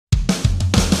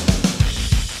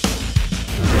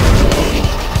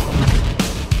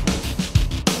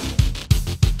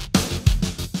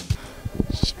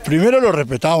Primero lo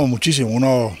respetábamos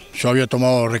muchísimo, yo había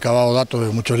recabado datos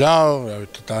de muchos lados,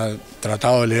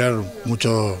 tratado de leer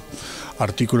muchos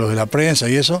artículos de la prensa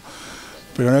y eso,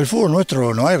 pero en el fútbol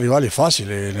nuestro no hay rivales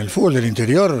fáciles, en el fútbol del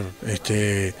interior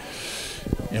es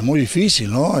muy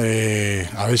difícil, ¿no?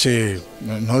 A veces,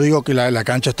 no digo que la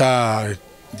cancha está,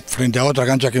 frente a otra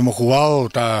cancha que hemos jugado,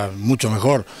 está mucho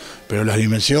mejor, pero las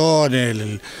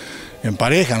dimensiones,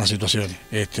 emparejan las situaciones.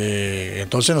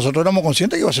 Entonces nosotros éramos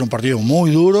conscientes que iba a ser un partido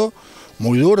muy duro,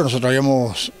 nosotros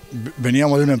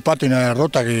veníamos de un empate y una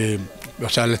derrota que, o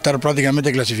sea, al estar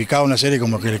prácticamente clasificado en la serie,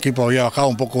 como que el equipo había bajado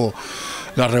un poco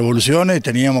las revoluciones,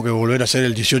 teníamos que volver a ser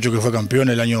el 18 que fue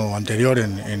campeón el año anterior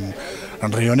en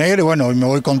Río Negro, y bueno, hoy me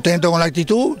voy contento con la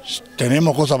actitud,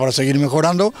 tenemos cosas para seguir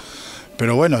mejorando,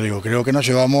 pero bueno, creo que nos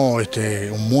llevamos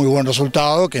un muy buen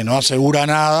resultado, que no asegura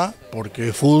nada, porque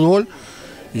es fútbol,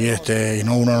 y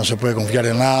uno no se puede confiar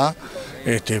en nada,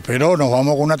 pero nos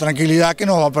vamos con una tranquilidad que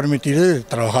nos va a permitir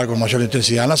trabajar con mayor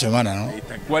intensidad en la semana, ¿no?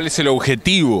 ¿Cuál es el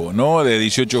objetivo, ¿no?, de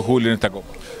 18 de julio en esta Copa?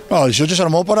 No, 18 se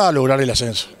armó para lograr el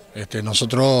ascenso.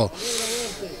 Nosotros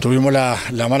tuvimos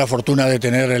la mala fortuna de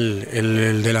tener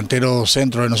el delantero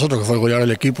centro de nosotros, que fue el goleador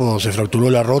del equipo, se fracturó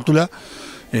la rótula.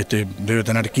 Debe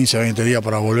tener 15 a 20 días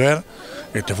para volver.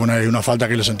 Fue una falta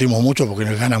que lo sentimos mucho porque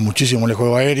nos gana muchísimo el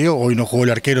juego aéreo. Hoy no jugó el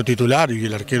arquero titular y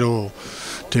el arquero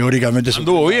teóricamente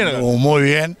anduvo bien. Anduvo muy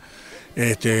bien.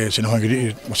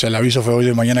 O sea, el aviso fue hoy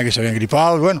de mañana que se habían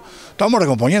gripado. Y bueno, estamos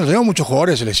recomponiendo. Tenemos muchos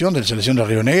jugadores de selección de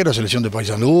Río Negro, selección de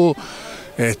Paysandú.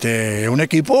 Un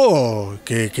equipo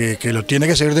que lo tiene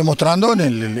que seguir demostrando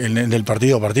en el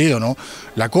partido a partido, ¿no?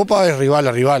 La Copa es rival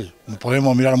a rival. No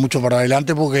podemos mirar mucho para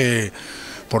adelante porque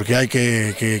hay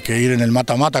que ir en el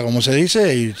mata-mata, como se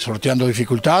dice, y sorteando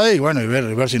dificultades y bueno, y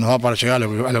ver si nos da para llegar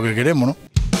a lo que queremos, ¿no?